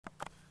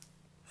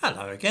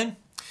Hello again.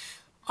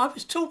 I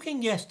was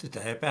talking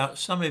yesterday about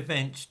some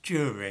events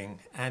during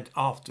and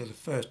after the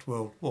First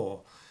World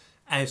War,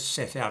 as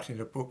set out in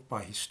a book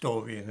by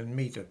historian and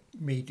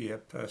media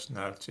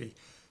personality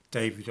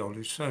David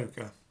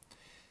Olusoga.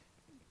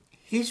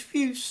 His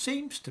view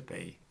seems to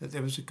be that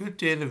there was a good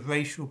deal of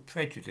racial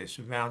prejudice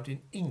around in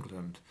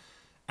England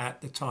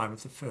at the time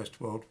of the First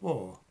World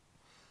War.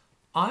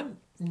 I'm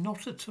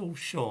not at all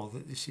sure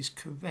that this is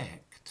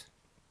correct.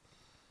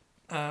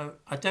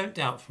 I don't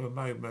doubt for a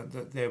moment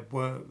that there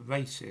were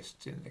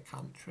racists in the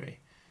country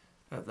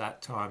at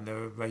that time. There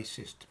were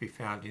racists to be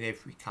found in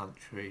every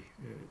country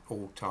at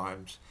all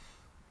times.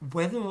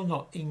 Whether or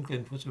not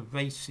England was a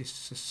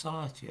racist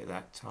society at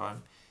that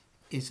time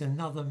is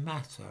another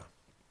matter.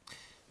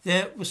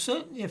 There were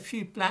certainly a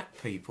few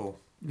black people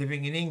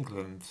living in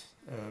England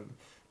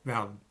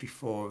round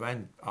before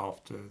and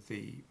after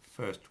the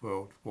First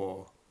World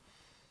War,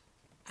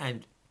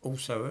 and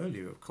also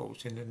earlier, of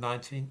course, in the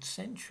 19th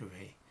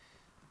century.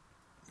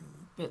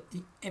 But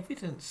the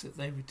evidence that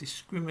they were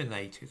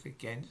discriminated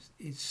against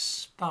is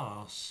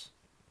sparse.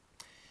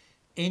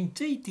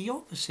 Indeed, the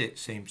opposite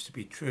seems to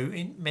be true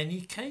in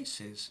many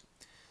cases.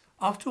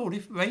 After all,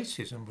 if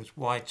racism was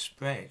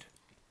widespread,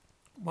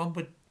 one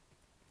wouldn't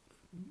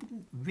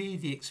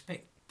really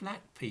expect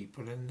black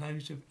people and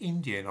those of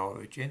Indian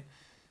origin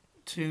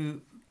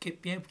to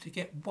be able to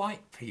get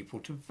white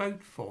people to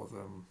vote for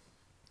them.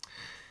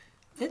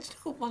 Let's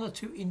look at one or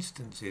two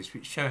instances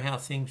which show how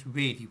things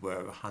really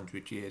were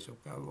 100 years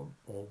ago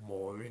or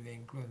more in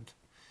England.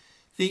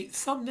 The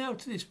thumbnail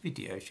to this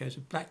video shows a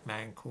black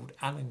man called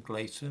Alan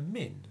Glaser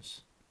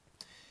Minns.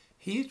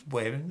 He is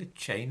wearing the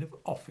chain of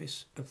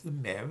office of the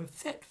Mayor of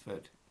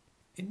Thetford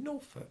in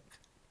Norfolk.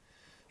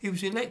 He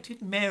was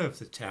elected Mayor of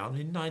the town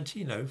in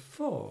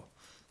 1904.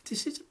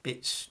 This is a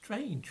bit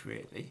strange,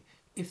 really.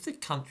 If the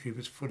country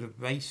was full of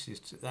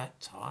racists at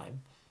that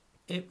time,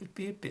 it would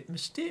be a bit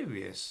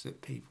mysterious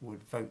that people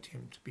would vote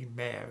him to be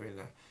mayor in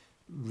a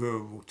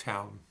rural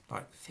town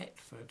like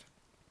Thetford.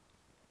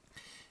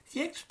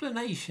 The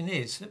explanation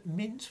is that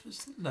Minns was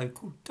the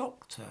local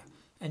doctor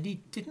and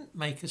he didn't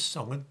make a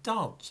song and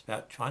dance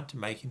about trying to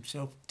make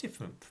himself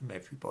different from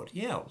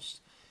everybody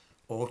else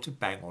or to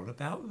bang on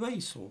about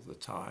race all the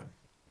time.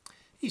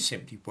 He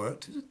simply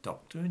worked as a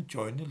doctor and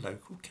joined the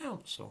local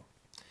council.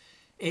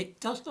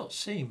 It does not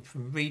seem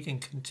from reading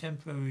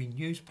contemporary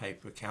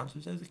newspaper accounts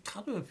as though the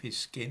colour of his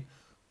skin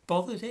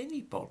bothered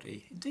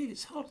anybody. Indeed,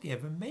 it's hardly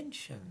ever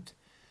mentioned.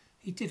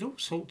 He did all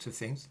sorts of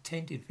things,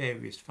 attended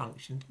various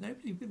functions.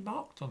 Nobody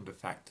remarked on the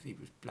fact that he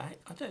was black.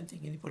 I don't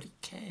think anybody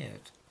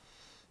cared.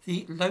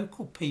 The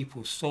local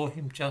people saw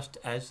him just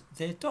as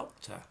their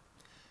doctor,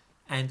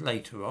 and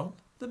later on,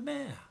 the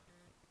mayor.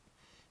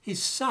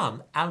 His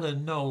son,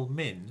 Alan Noel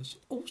Minns,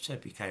 also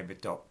became a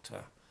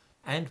doctor.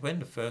 And when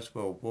the First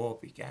World War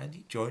began,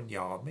 he joined the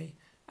army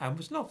and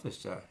was an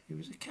officer. He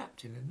was a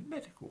captain in the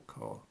medical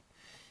corps.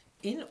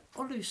 In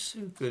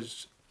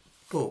Olusoga's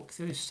book,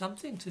 there is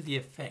something to the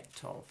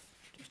effect of,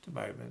 just a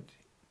moment,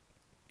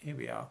 here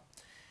we are.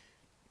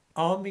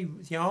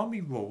 The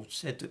army rules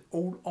said that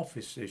all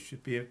officers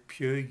should be of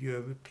pure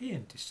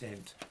European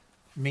descent,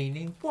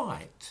 meaning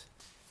white.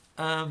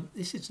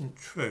 This isn't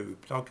true,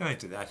 but I'll go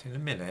into that in a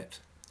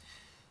minute.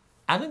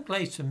 Alan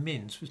Glaser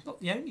Minns was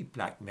not the only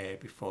black mayor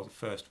before the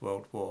First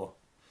World War.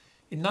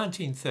 In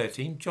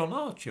 1913, John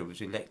Archer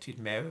was elected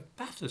mayor of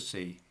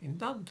Battersea in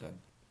London.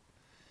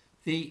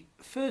 The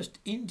first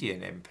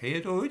Indian MP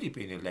had already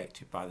been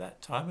elected by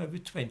that time, over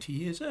 20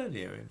 years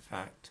earlier in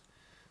fact,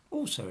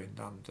 also in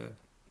London.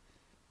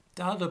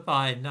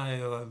 Dalabhai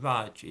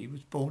Nayaraji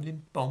was born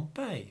in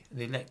Bombay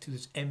and elected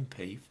as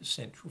MP for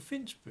Central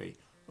Finsbury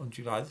on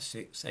July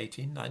 6,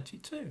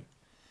 1892.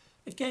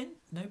 Again,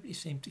 nobody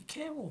seemed to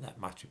care all that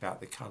much about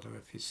the colour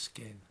of his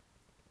skin.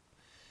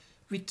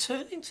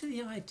 Returning to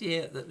the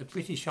idea that the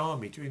British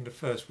Army during the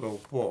First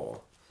World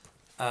War,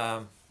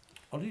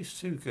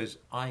 Olusoga's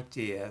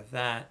idea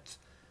that,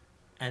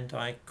 and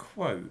I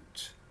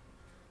quote,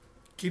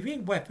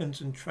 giving weapons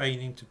and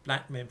training to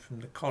black men from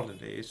the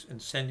colonies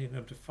and sending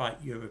them to fight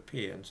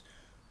Europeans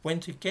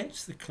went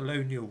against the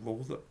colonial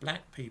rule that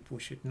black people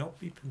should not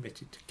be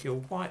permitted to kill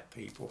white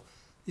people.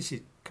 This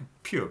is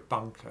pure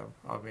bunkum.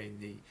 I mean,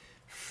 the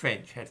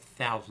French had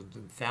thousands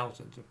and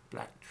thousands of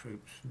black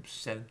troops from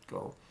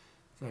Senegal.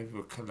 They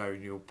were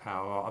colonial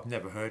power. I've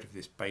never heard of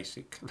this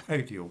basic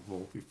colonial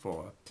rule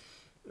before.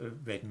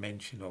 Read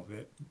mention of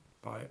it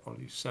by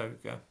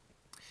Olusoga.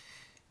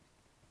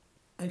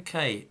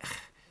 Okay,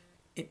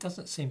 it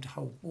doesn't seem to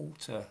hold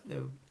water.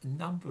 There were a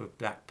number of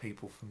black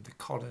people from the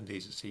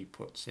colonies, as he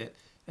puts it,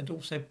 and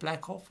also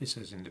black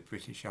officers in the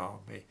British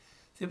Army.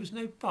 There was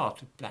no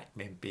part of black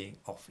men being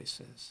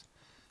officers.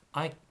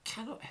 I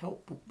cannot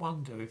help but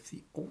wonder if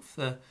the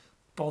author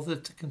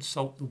bothered to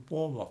consult the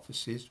War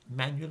Office's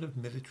Manual of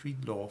Military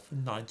Law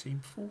from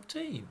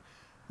 1914,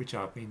 which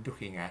I've been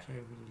looking at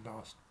over the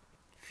last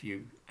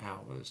few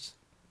hours.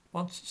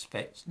 One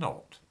suspects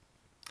not.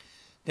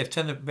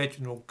 Lieutenant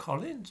Reginald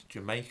Collins,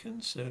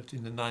 Jamaican, served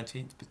in the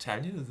 19th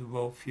Battalion of the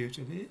Royal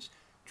Fusiliers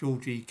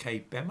George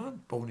E.K.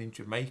 Behrman, born in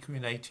Jamaica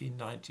in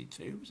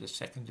 1892, was a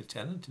second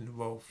lieutenant in the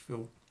Royal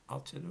Field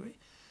Artillery,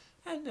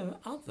 and there are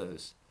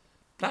others.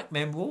 Black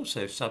men were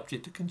also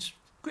subject to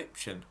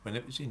conscription when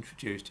it was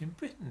introduced in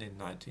Britain in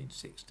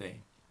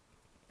 1916.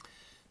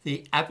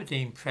 The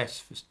Aberdeen Press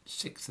for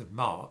 6th of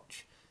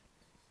March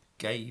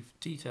gave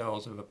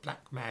details of a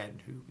black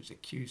man who was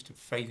accused of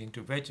failing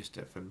to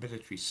register for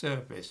military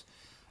service.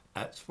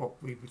 That's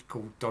what we would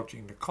call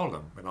dodging the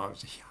column when I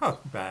was a young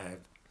man.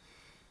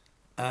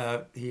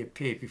 He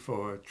appeared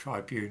before a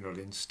tribunal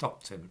in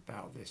Stockton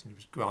about this, and he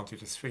was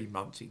granted a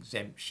 3-month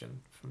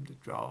exemption from the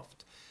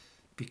draft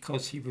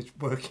because he was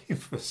working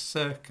for a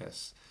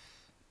circus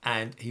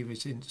and he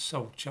was in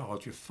sole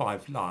charge of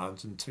 5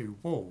 lions and 2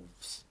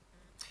 wolves.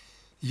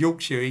 The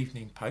Yorkshire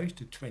Evening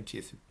Post of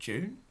 20th of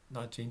June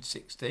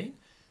 1916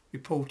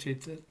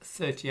 reported that a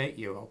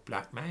 38-year-old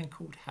black man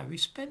called Harry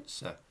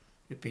Spencer,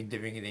 who had been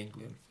living in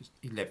England for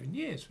 11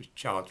 years, was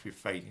charged with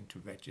failing to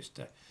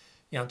register.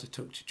 He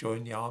undertook to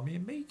join the army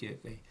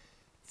immediately.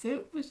 There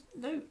was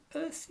no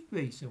earthly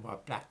reason why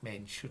black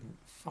men shouldn't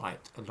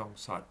fight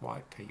alongside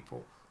white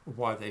people, or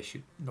why they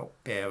should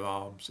not bear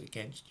arms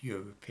against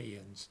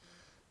Europeans,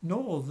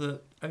 nor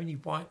that only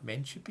white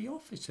men should be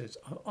officers.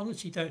 I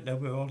honestly don't know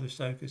where Oliver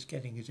Stoker's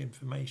getting his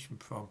information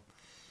from.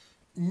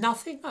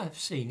 Nothing I've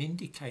seen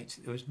indicates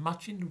that there was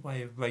much in the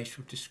way of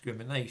racial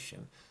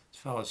discrimination as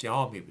far as the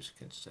army was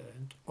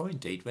concerned, or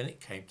indeed when it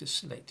came to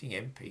selecting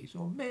MPs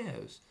or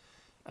mayors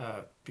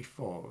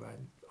before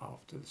and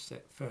after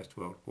the First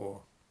World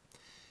War.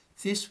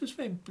 This was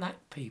when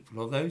black people,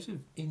 or those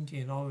of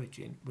Indian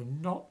origin, were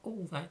not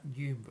all that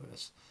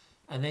numerous,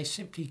 and they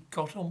simply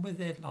got on with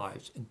their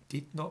lives and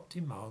did not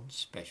demand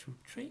special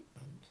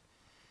treatment.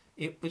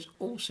 It was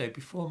also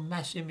before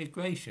mass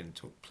immigration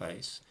took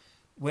place.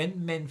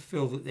 When men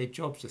feel that their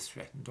jobs are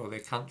threatened or their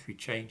country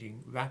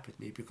changing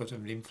rapidly because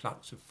of an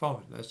influx of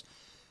foreigners,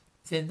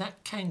 then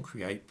that can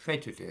create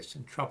prejudice,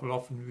 and trouble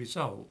often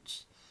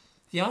results.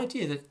 The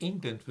idea that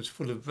England was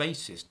full of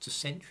racists a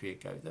century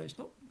ago, though, is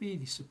not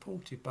really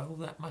supported by all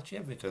that much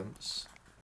evidence.